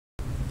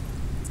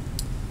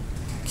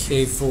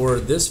Okay, for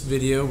this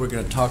video we're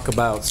going to talk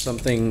about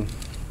something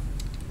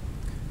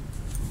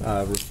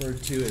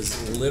referred to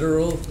as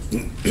literal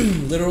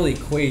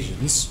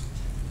equations.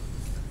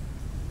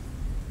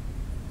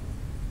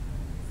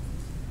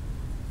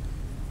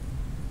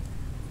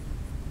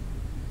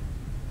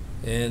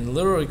 And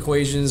literal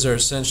equations are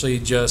essentially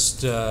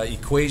just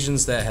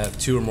equations that have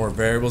two or more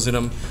variables in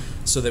them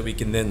so that we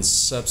can then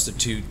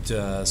substitute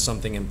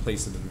something in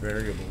place of the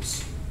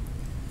variables.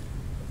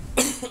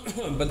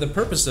 But the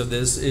purpose of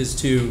this is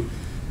to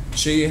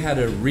show you how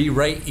to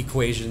rewrite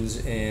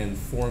equations and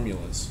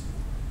formulas.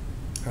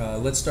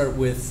 Let's start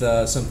with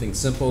something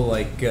simple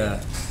like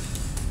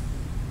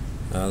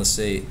let's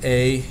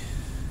say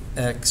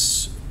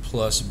ax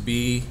plus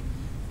b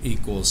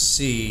equals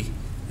c,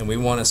 and we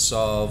want to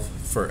solve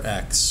for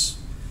x.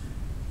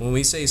 When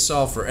we say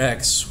solve for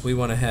x, we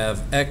want to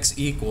have x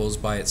equals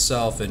by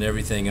itself and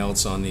everything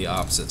else on the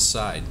opposite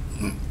side.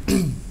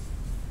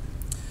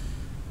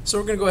 So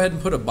we're going to go ahead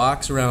and put a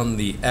box around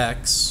the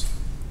x,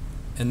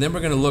 and then we're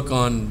going to look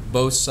on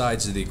both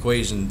sides of the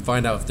equation and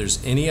find out if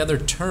there's any other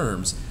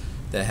terms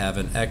that have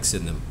an x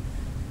in them.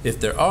 If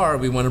there are,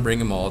 we want to bring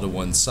them all to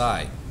one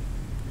side.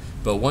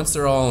 But once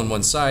they're all on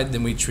one side,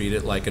 then we treat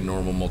it like a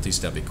normal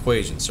multi-step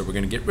equation. So we're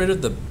going to get rid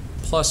of the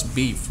plus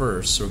b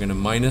first. So we're going to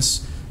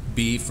minus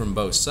b from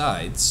both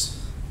sides.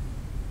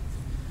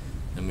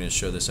 I'm going to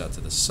show this out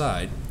to the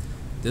side.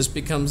 This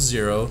becomes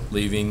 0,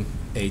 leaving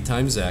a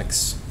times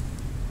x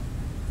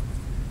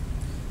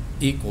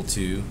equal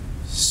to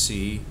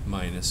c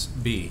minus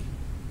b.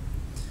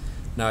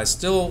 Now I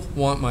still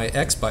want my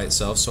x by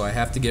itself, so I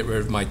have to get rid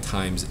of my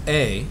times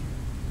a.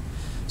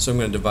 So I'm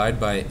going to divide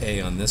by a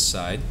on this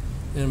side,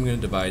 and I'm going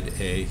to divide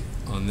a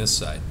on this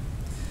side.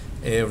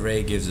 A over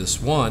a gives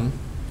us 1,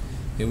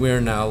 and we are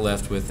now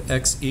left with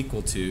x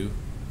equal to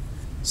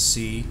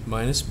c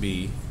minus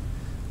b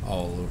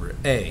all over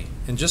a.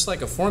 And just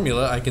like a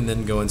formula, I can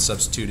then go and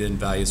substitute in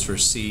values for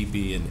c,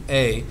 b, and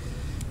a,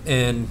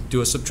 and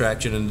do a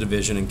subtraction and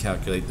division and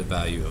calculate the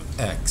value of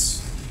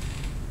x.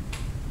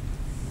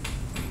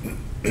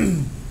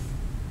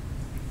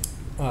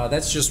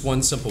 That's just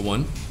one simple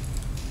one.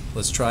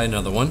 Let's try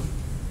another one.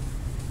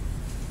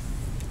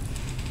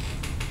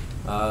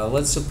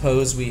 Let's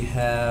suppose we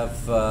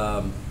have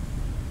a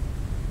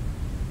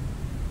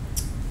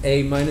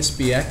minus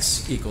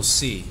bx equals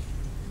c.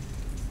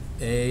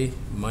 A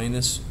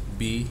minus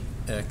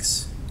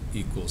bx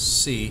equals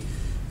c,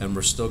 and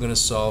we're still going to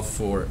solve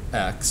for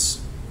x.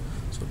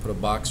 So put a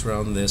box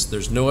around this.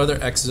 There's no other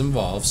x's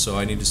involved, so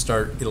I need to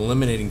start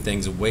eliminating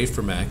things away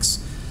from x.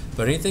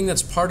 But anything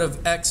that's part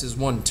of x as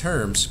one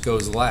terms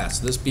goes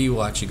last. This b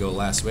will actually go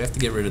last, so we have to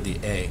get rid of the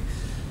a.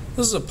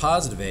 This is a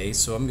positive a,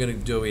 so I'm going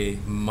to do a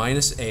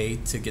minus a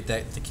to get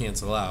that to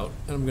cancel out,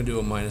 and I'm going to do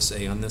a minus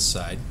a on this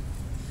side.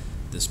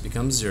 This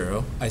becomes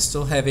 0. I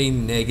still have a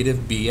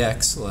negative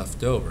bx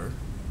left over.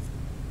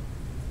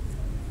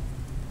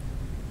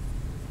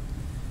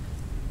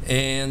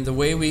 And the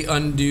way we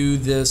undo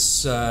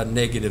this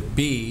negative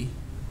b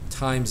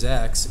times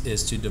x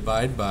is to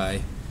divide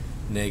by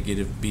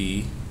negative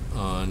b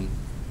on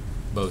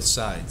both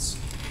sides.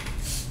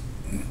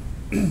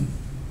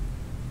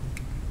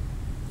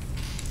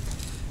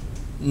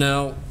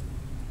 Now,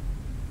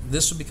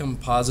 this will become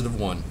positive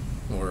 1,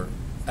 or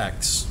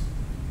x.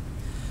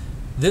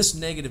 This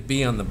negative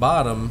b on the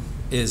bottom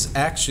is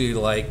actually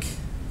like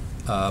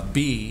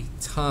b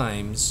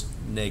times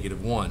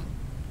negative 1.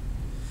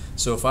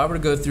 So if I were to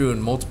go through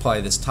and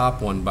multiply this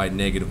top one by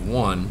negative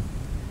 1,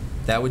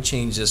 that would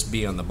change this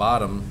b on the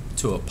bottom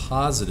to a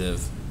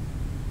positive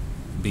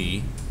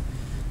b,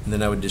 and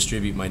then I would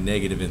distribute my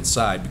negative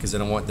inside because I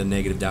don't want the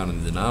negative down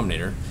in the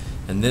denominator.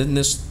 And then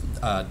this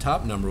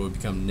top number would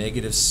become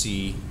negative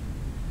c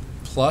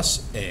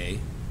plus a.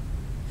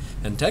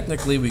 And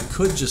technically we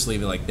could just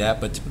leave it like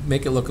that, but to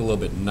make it look a little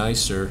bit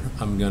nicer,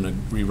 I'm going to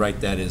rewrite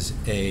that as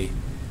a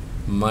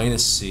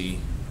minus c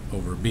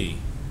over b.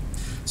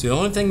 So the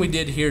only thing we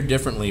did here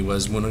differently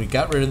was when we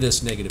got rid of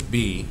this negative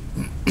b,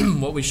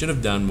 what we should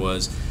have done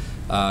was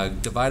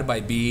divided by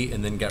b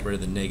and then got rid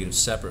of the negative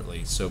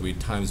separately. So we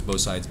times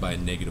both sides by a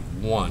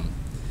negative 1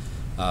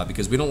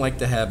 because we don't like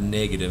to have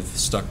negative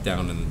stuck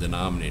down in the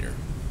denominator.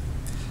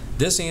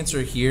 This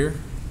answer here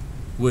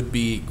would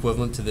be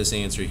equivalent to this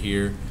answer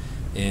here,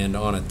 and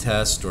on a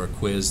test or a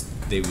quiz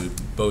they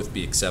would both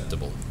be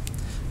acceptable.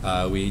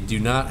 We do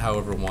not,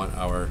 however, want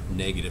our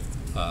negative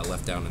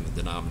left down in the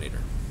denominator.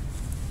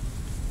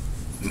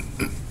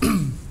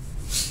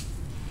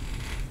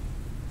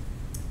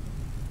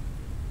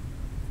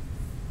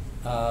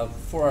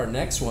 For our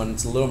next one,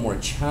 it's a little more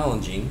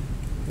challenging.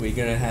 We're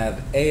going to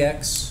have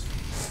ax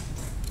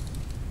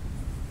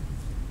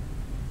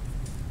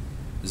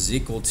is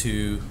equal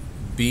to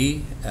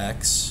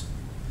bx,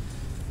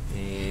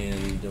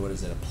 and what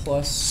is that, a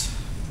plus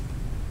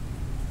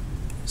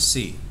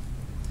c.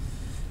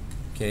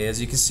 Okay,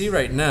 as you can see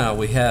right now,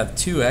 we have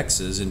two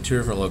x's in two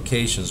different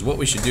locations. What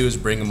we should do is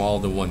bring them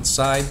all to one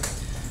side.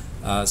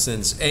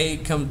 Since A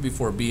comes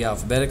before B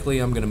alphabetically,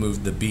 I'm going to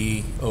move the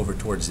B over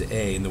towards the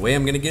A. And the way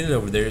I'm going to get it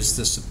over there is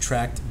to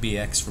subtract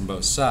BX from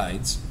both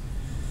sides.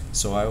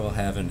 So I will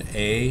have an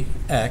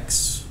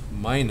AX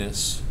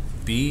minus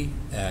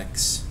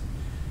BX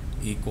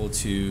equal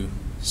to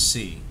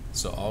C.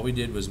 So all we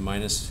did was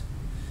minus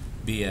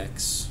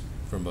BX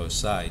from both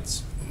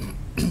sides.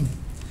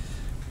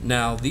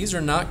 Now, these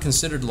are not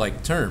considered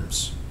like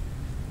terms.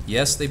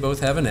 Yes, they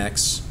both have an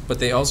X, but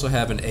they also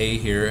have an A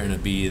here and a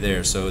B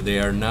there, so they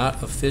are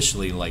not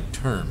officially like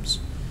terms.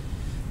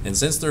 And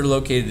since they're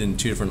located in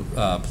two different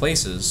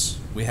places,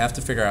 we have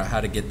to figure out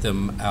how to get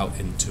them out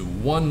into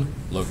one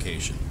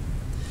location.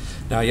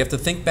 Now, you have to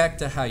think back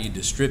to how you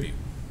distribute.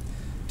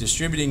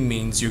 Distributing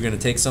means you're going to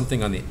take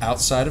something on the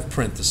outside of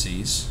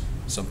parentheses,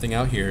 something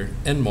out here,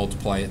 and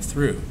multiply it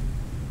through.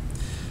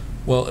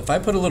 Well, if I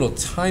put a little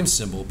time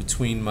symbol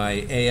between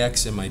my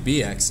AX and my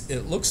BX,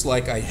 it looks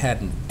like I had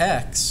an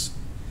X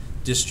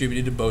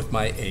distributed to both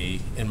my A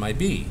and my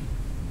B.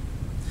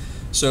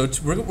 So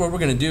what we're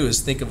going to do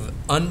is think of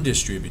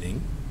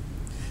undistributing,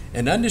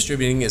 and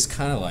undistributing is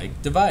kind of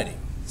like dividing.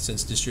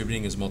 Since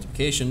distributing is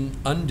multiplication,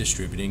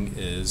 undistributing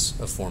is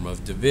a form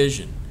of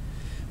division.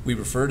 We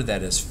refer to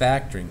that as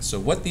factoring. So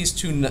what these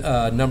two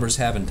numbers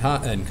have in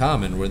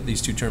common, what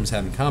these two terms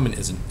have in common,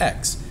 is an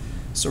X.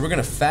 So we're going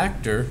to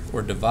factor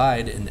or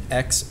divide an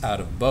X out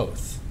of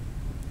both.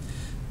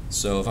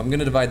 So if I'm going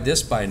to divide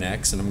this by an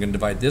X and I'm going to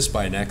divide this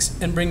by an X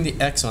and bring the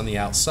X on the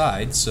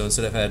outside, so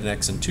instead of having an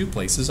X in two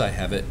places, I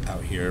have it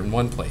out here in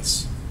one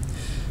place.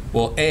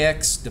 Well,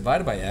 AX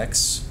divided by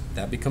X,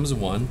 that becomes a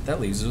 1. That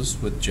leaves us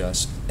with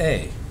just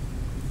A.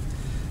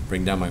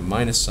 Bring down my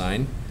minus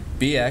sign.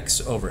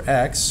 BX over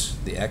X,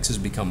 the X has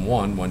become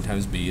 1. 1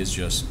 times B is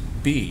just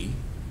B,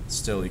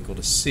 still equal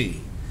to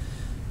C.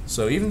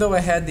 So even though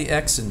I had the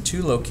X in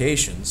two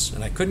locations,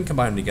 and I couldn't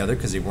combine them together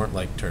because they weren't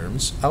like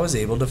terms, I was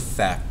able to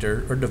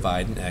factor or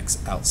divide an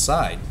X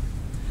outside.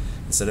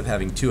 Instead of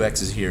having two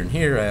X's here and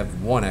here, I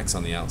have one X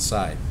on the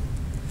outside.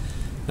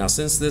 Now,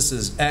 since this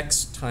is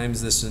X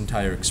times this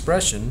entire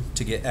expression,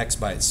 to get X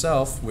by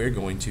itself, we're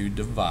going to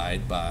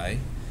divide by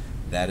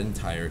that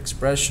entire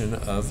expression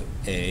of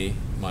A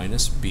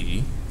minus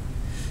B.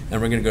 And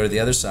we're going to go to the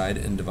other side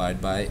and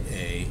divide by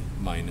A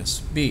minus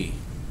B.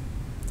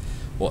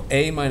 Well,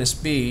 A minus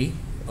B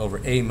over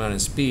A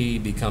minus B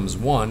becomes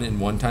 1, and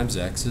 1 times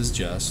X is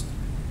just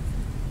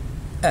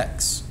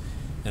X.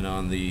 And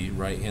on the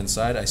right-hand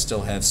side, I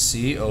still have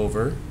C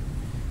over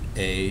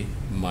A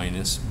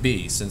minus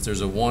B. Since there's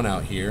a 1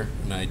 out here,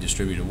 and I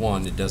distribute a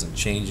 1, it doesn't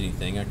change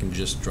anything. I can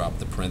just drop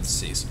the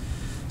parentheses.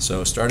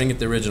 So starting at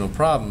the original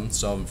problem,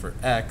 solving for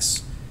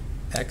X,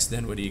 X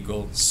then would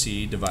equal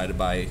C divided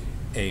by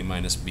A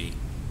minus B.